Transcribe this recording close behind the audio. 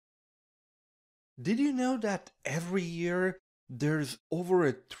Did you know that every year there's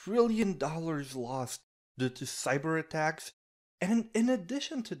over $1 trillion lost due to cyber attacks? And in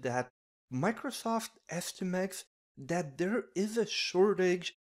addition to that, Microsoft estimates that there is a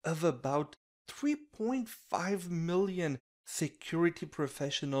shortage of about 3.5 million security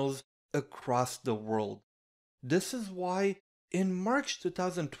professionals across the world. This is why in March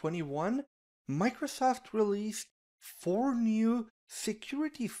 2021, Microsoft released four new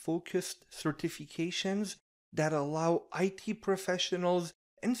security focused certifications that allow IT professionals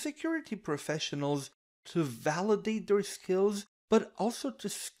and security professionals to validate their skills, but also to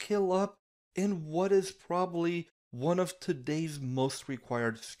skill up in what is probably one of today's most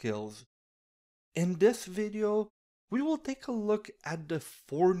required skills. In this video, we will take a look at the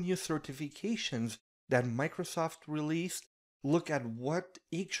four new certifications that Microsoft released, look at what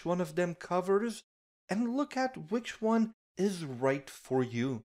each one of them covers, and look at which one is right for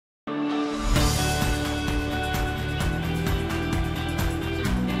you.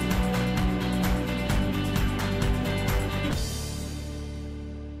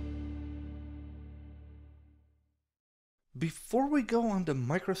 Before we go on the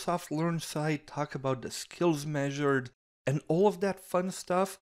Microsoft Learn site, talk about the skills measured and all of that fun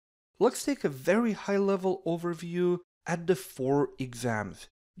stuff, let's take a very high-level overview at the four exams.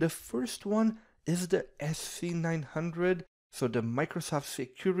 The first one is the SC900, so the Microsoft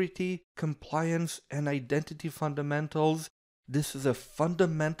Security, Compliance, and Identity Fundamentals. This is a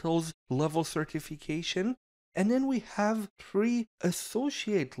fundamentals level certification. And then we have three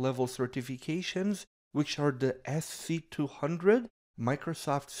associate level certifications, which are the SC200,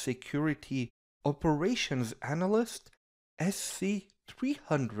 Microsoft Security Operations Analyst,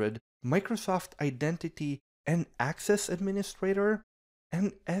 SC300, Microsoft Identity and Access Administrator,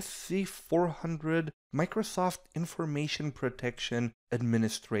 and SC400, Microsoft Information Protection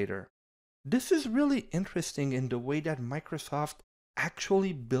Administrator. This is really interesting in the way that Microsoft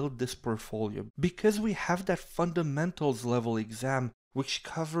actually built this portfolio, because we have that fundamentals level exam which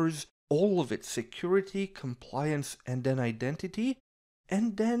covers all of it: security, compliance, and then identity.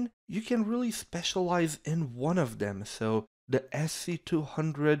 And then you can really specialize in one of them. So the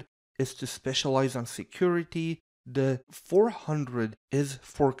SC200 is to specialize on security, the 400 is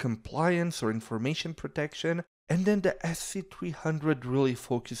for compliance or information protection, and then the SC300 really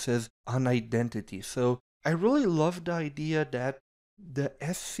focuses on identity. So I really love the idea that the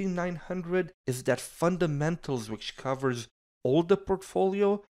SC900 is that fundamentals which covers all the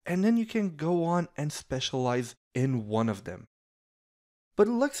portfolio, and then you can go on and specialize in one of them. But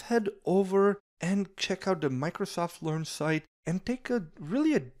let's head over and check out the Microsoft Learn site and take a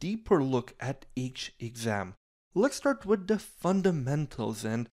deeper look at each exam. Let's start with the fundamentals,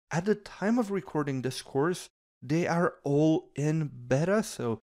 and at the time of recording this course, they are all in beta,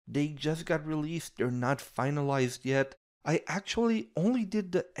 so they just got released, they're not finalized yet. I actually only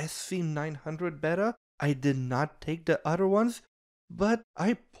did the SC900 beta, I did not take the other ones, but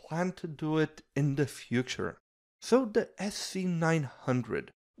I plan to do it in the future. So the SC900,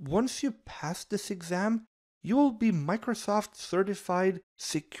 once you pass this exam, you will be Microsoft Certified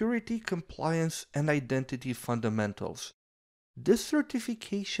Security, Compliance, and Identity Fundamentals. This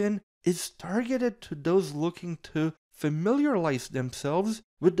certification is targeted to those looking to familiarize themselves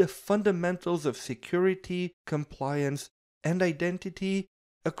with the fundamentals of security, compliance, and identity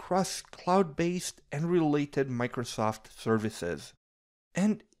across cloud-based and related Microsoft services.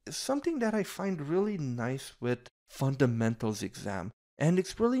 And something that I find really nice with fundamentals exam, and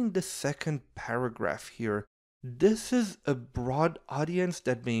it's really in the second paragraph here, this is a broad audience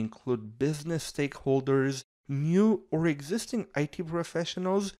that may include business stakeholders, new or existing IT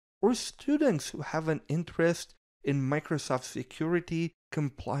professionals, or students who have an interest in Microsoft security,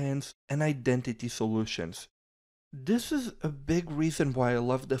 compliance, and identity solutions. This is a big reason why I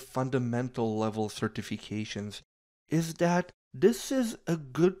love the fundamental level certifications, is that this is a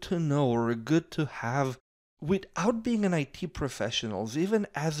good to know or a good to have without being an IT professional, even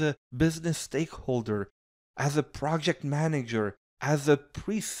as a business stakeholder, as a project manager, as a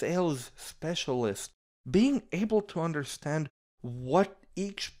pre-sales specialist, being able to understand what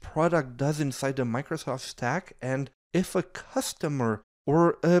each product does inside the Microsoft stack, and if a customer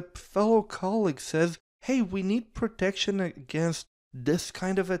or a fellow colleague says, hey, we need protection against this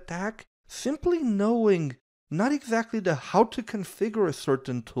kind of attack, simply knowing not exactly the how to configure a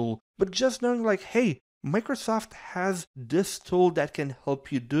certain tool, but just knowing like, hey, Microsoft has this tool that can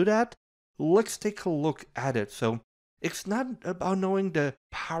help you do that. Let's take a look at it. So it's not about knowing the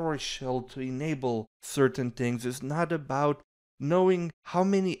PowerShell to enable certain things. It's not about knowing how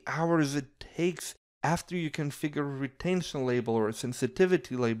many hours it takes after you configure a retention label or a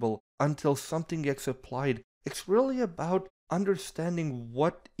sensitivity label until something gets applied. It's really about understanding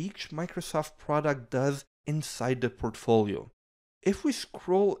what each Microsoft product does inside the portfolio. If we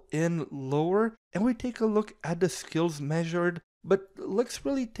scroll in lower and we take a look at the skills measured, but let's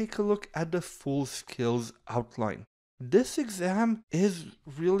really take a look at the full skills outline. This exam is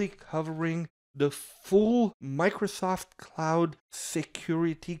really covering the full Microsoft Cloud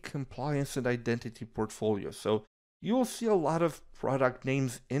security, compliance, and identity portfolio. So you'll see a lot of product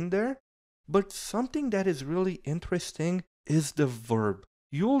names in there, but something that is really interesting is the verb.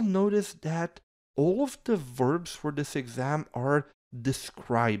 You'll notice that all of the verbs for this exam are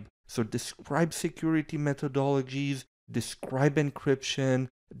describe. So describe security methodologies, describe encryption,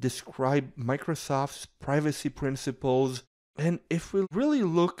 describe Microsoft's privacy principles. And if we really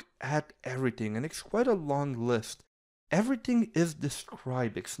look at everything, and it's quite a long list, everything is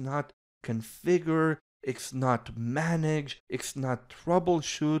described. It's not configure, it's not manage, it's not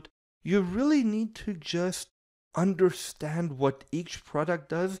troubleshoot. You really need to just understand what each product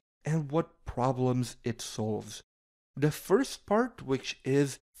does and what problems it solves. The first part, which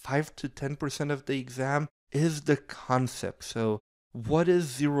is 5 to 10% of the exam, is the concept. So, what is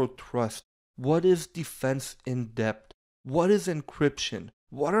zero trust? What is defense in depth? What is encryption?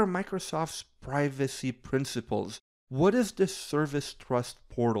 What are Microsoft's privacy principles? What is the service trust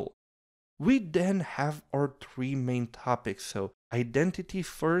portal? We then have our three main topics. So, identity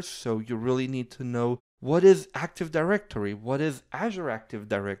first. So, you really need to know what is Active Directory? What is Azure Active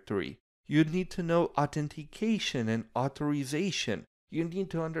Directory? You need to know authentication and authorization. You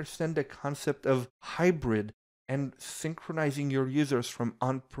need to understand the concept of hybrid and synchronizing your users from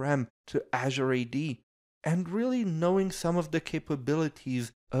on-prem to Azure AD, and really knowing some of the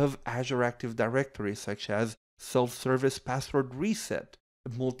capabilities of Azure Active Directory, such as self-service password reset,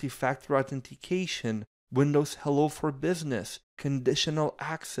 multi-factor authentication, Windows Hello for Business, conditional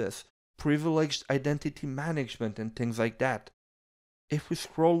access, privileged identity management, and things like that. If we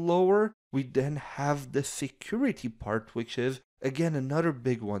scroll lower, we then have the security part, which is, again, another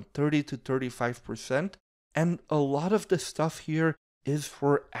big one, 30 to 35%. And a lot of the stuff here is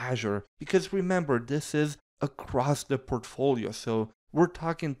for Azure, because remember, this is across the portfolio. So we're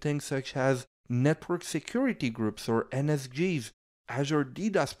talking things such as network security groups or NSGs, Azure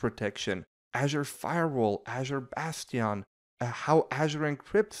DDoS protection, Azure Firewall, Azure Bastion, how Azure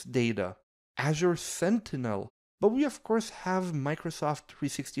encrypts data, Azure Sentinel. But we of course have Microsoft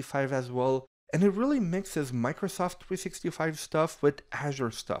 365 as well, and it really mixes Microsoft 365 stuff with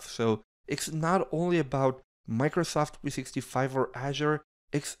Azure stuff. So it's not only about Microsoft 365 or Azure,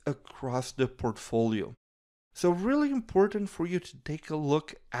 it's across the portfolio. So really important for you to take a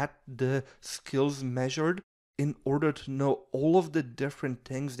look at the skills measured in order to know all of the different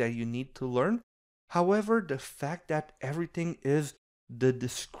things that you need to learn. However, the fact that everything is the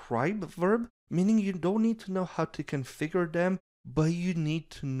describe verb, meaning you don't need to know how to configure them, but you need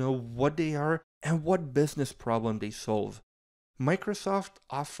to know what they are and what business problem they solve. Microsoft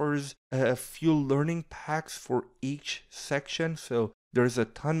offers a few learning packs for each section, so there's a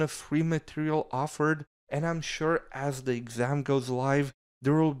ton of free material offered, and I'm sure as the exam goes live,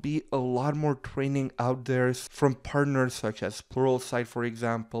 there will be a lot more training out there from partners such as Pluralsight, for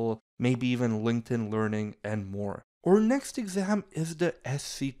example, maybe even LinkedIn Learning, and more. Our next exam is the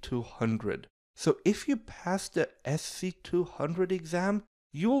SC200. So if you pass the SC200 exam,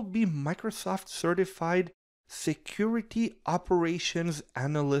 you'll be Microsoft Certified Security Operations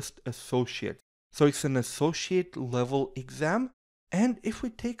Analyst Associate. So it's an associate level exam. And if we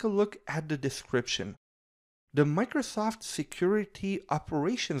take a look at the description, the Microsoft Security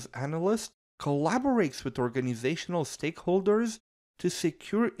Operations Analyst collaborates with organizational stakeholders to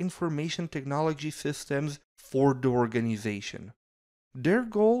secure information technology systems for the organization. Their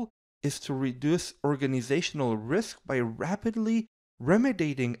goal is to reduce organizational risk by rapidly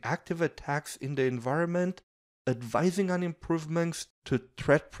remediating active attacks in the environment, advising on improvements to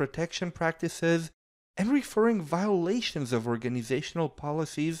threat protection practices, and referring violations of organizational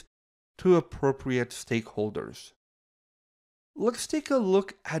policies to appropriate stakeholders. Let's take a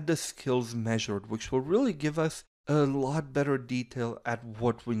look at the skills measured, which will really give us a lot better detail at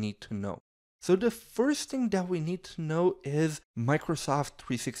what we need to know. So the first thing that we need to know is Microsoft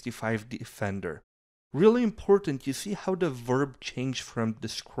 365 Defender. Really important, you see how the verb changed from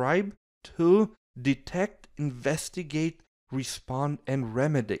describe to detect, investigate, respond, and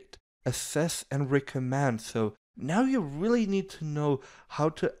remediate, assess, and recommend. So now you really need to know how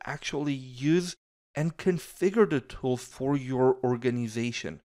to actually use and configure the tool for your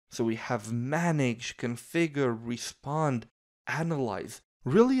organization. So we have manage, configure, respond, analyze.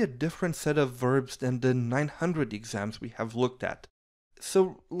 Really a different set of verbs than the 900 exams we have looked at.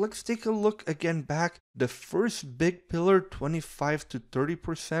 So let's take a look again back. The first big pillar, 25 to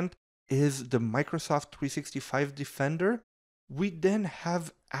 30%, is the Microsoft 365 Defender. We then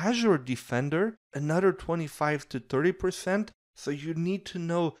have Azure Defender, another 25 to 30%. So you need to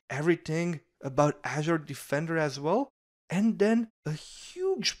know everything about Azure Defender as well. And then a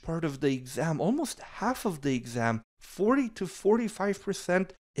huge part of the exam, almost half of the exam, 40 to 45%,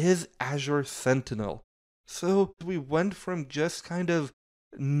 is Azure Sentinel. So we went from just kind of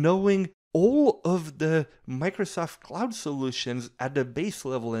knowing all of the Microsoft Cloud solutions at the base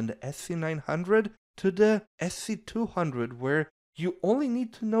level in the SC900 to the SC200, where you only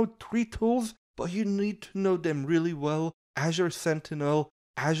need to know 3 tools, but you need to know them really well: Azure Sentinel,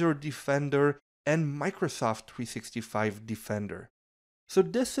 Azure Defender, and Microsoft 365 Defender. So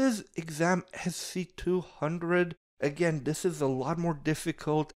this is exam SC200. Again, this is a lot more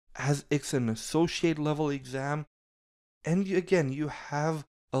difficult as it's an associate level exam. And again, you have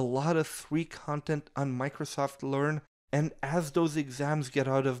a lot of free content on Microsoft Learn. And as those exams get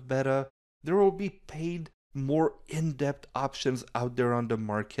out of beta, there will be paid, more in-depth options out there on the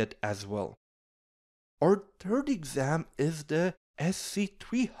market as well. Our third exam is the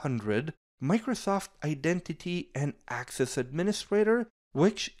SC300, Microsoft Identity and Access Administrator,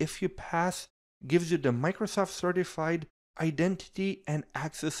 which, if you pass, gives you the Microsoft Certified Identity and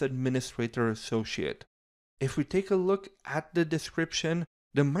Access Administrator Associate. If we take a look at the description,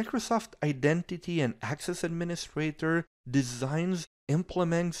 the Microsoft Identity and Access Administrator designs,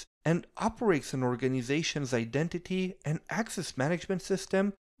 implements, and operates an organization's identity and access management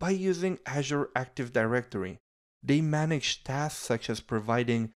system by using Azure Active Directory. They manage tasks such as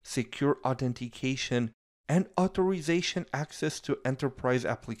providing secure authentication and authorization access to enterprise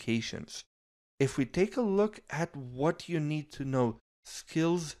applications. If we take a look at what you need to know,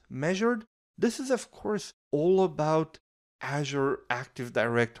 skills measured, this is of course all about Azure Active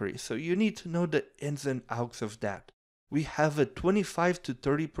Directory, so you need to know the ins and outs of that. We have a 25 to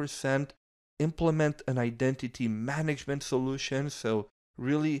 30% implement an identity management solution, so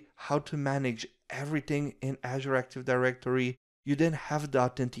really how to manage everything in Azure Active Directory. You then have the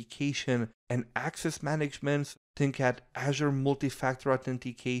authentication and access management. Think at Azure multi-factor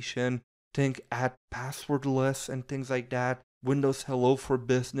authentication, think at passwordless and things like that, Windows Hello for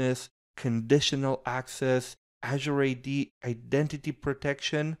Business, conditional access, Azure AD identity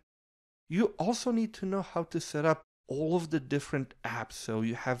protection. You also need to know how to set up all of the different apps. So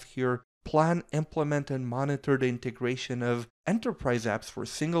you have here plan, implement, and monitor the integration of enterprise apps for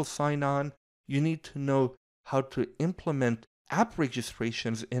single sign-on. You need to know how to implement app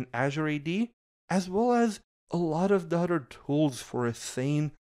registrations in Azure AD, as well as a lot of the other tools for a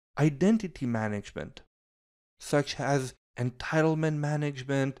sane identity management, such as entitlement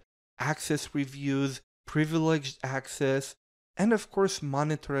management, access reviews, privileged access, and of course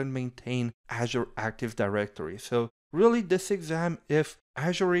monitor and maintain Azure Active Directory. So really this exam, if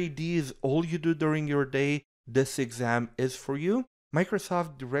Azure AD is all you do during your day, this exam is for you.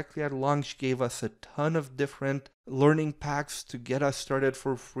 Microsoft directly at launch gave us a ton of different learning packs to get us started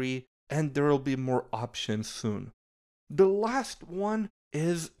for free, and there will be more options soon. The last one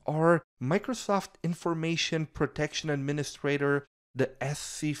is our Microsoft Information Protection Administrator, the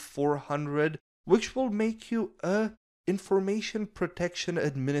SC400, which will make you a Information Protection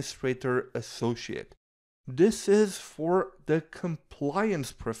Administrator Associate. This is for the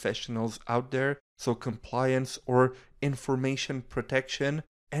compliance professionals out there, so compliance or information protection.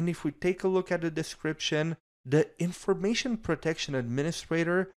 And if we take a look at the description, the Information Protection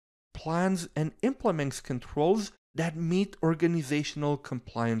Administrator plans and implements controls that meet organizational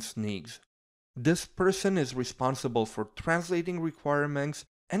compliance needs. This person is responsible for translating requirements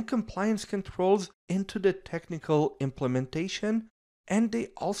and compliance controls into the technical implementation, and they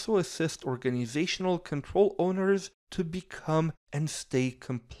also assist organizational control owners to become and stay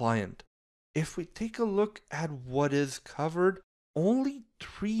compliant. If we take a look at what is covered, only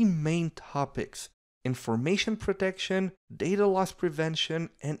 3 main topics: information protection, data loss prevention,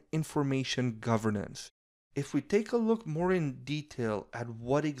 and information governance. If we take a look more in detail at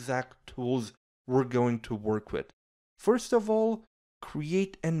what exact tools we're going to work with, first of all,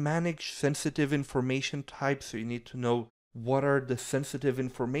 create and manage sensitive information types. So you need to know what are the sensitive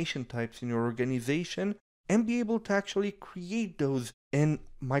information types in your organization and be able to actually create those in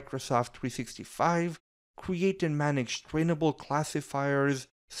Microsoft 365, create and manage trainable classifiers,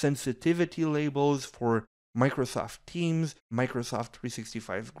 sensitivity labels for Microsoft Teams, Microsoft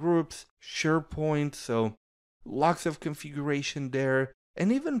 365 groups, SharePoint, so lots of configuration there,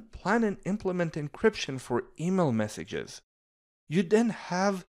 and even plan and implement encryption for email messages. You then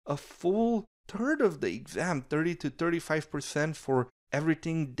have a full third of the exam, 30 to 35% for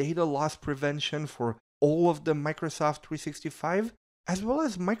everything data loss prevention for all of the Microsoft 365, as well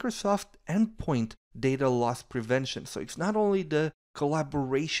as Microsoft endpoint data loss prevention. So it's not only the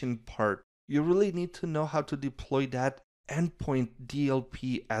collaboration part, you really need to know how to deploy that endpoint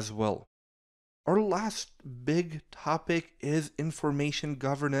DLP as well. Our last big topic is information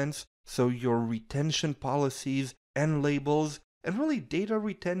governance, so your retention policies and labels, and really data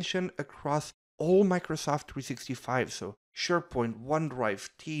retention across all Microsoft 365, so SharePoint, OneDrive,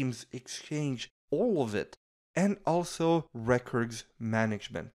 Teams, Exchange, all of it, and also records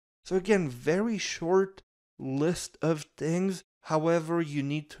management. So again, very short list of things. However, you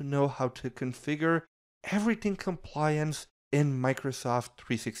need to know how to configure everything compliance in Microsoft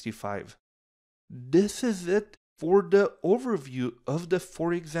 365. This is it for the overview of the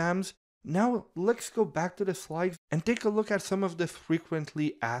 4 exams. Now let's go back to the slides and take a look at some of the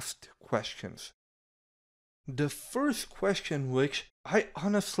frequently asked questions. The first question, which I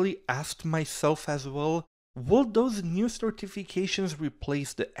honestly asked myself as well, will those new certifications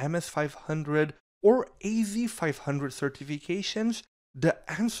replace the MS500 or AZ500 certifications? The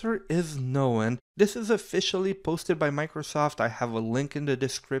answer is no, and this is officially posted by Microsoft. I have a link in the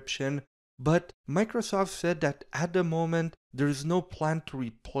description. But Microsoft said that at the moment, there is no plan to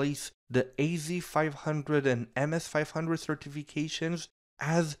replace the AZ500 and MS500 certifications,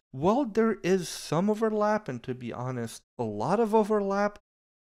 as well there is some overlap, and to be honest, a lot of overlap.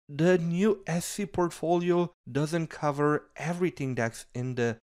 The new SC portfolio doesn't cover everything that's in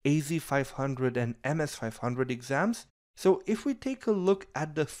the AZ500 and MS500 exams. So if we take a look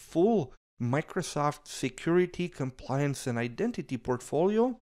at the full Microsoft Security, Compliance, and Identity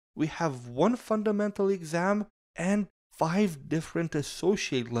portfolio, we have 1 fundamental exam and 5 different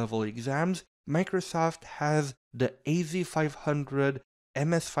associate level exams. Microsoft has the AZ500,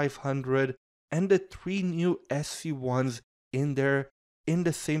 MS500, and the 3 new SC1s in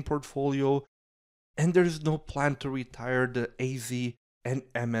the same portfolio, and there's no plan to retire the AZ and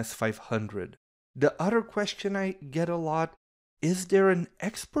MS500. The other question I get a lot, is there an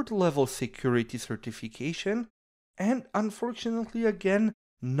expert level security certification? And unfortunately, again,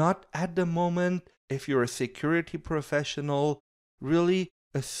 not at the moment. If you're a security professional, really,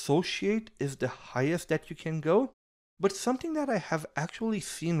 associate is the highest that you can go. But something that I have actually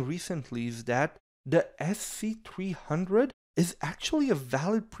seen recently is that the SC300 is actually a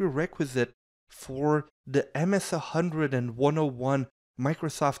valid prerequisite for the MS100 and 101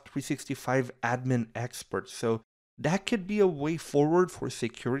 Microsoft 365 admin experts. So that could be a way forward for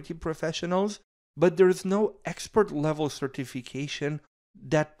security professionals, but there is no expert level certification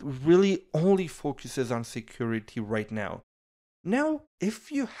that really only focuses on security right now. Now,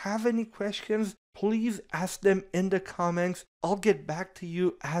 if you have any questions, please ask them in the comments. I'll get back to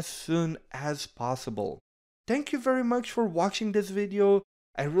you as soon as possible. Thank you very much for watching this video.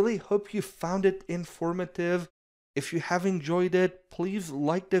 I really hope you found it informative. If you have enjoyed it, please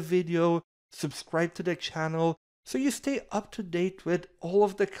like the video, subscribe to the channel, so you stay up to date with all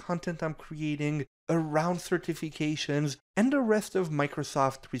of the content I'm creating around certifications and the rest of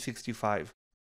Microsoft 365.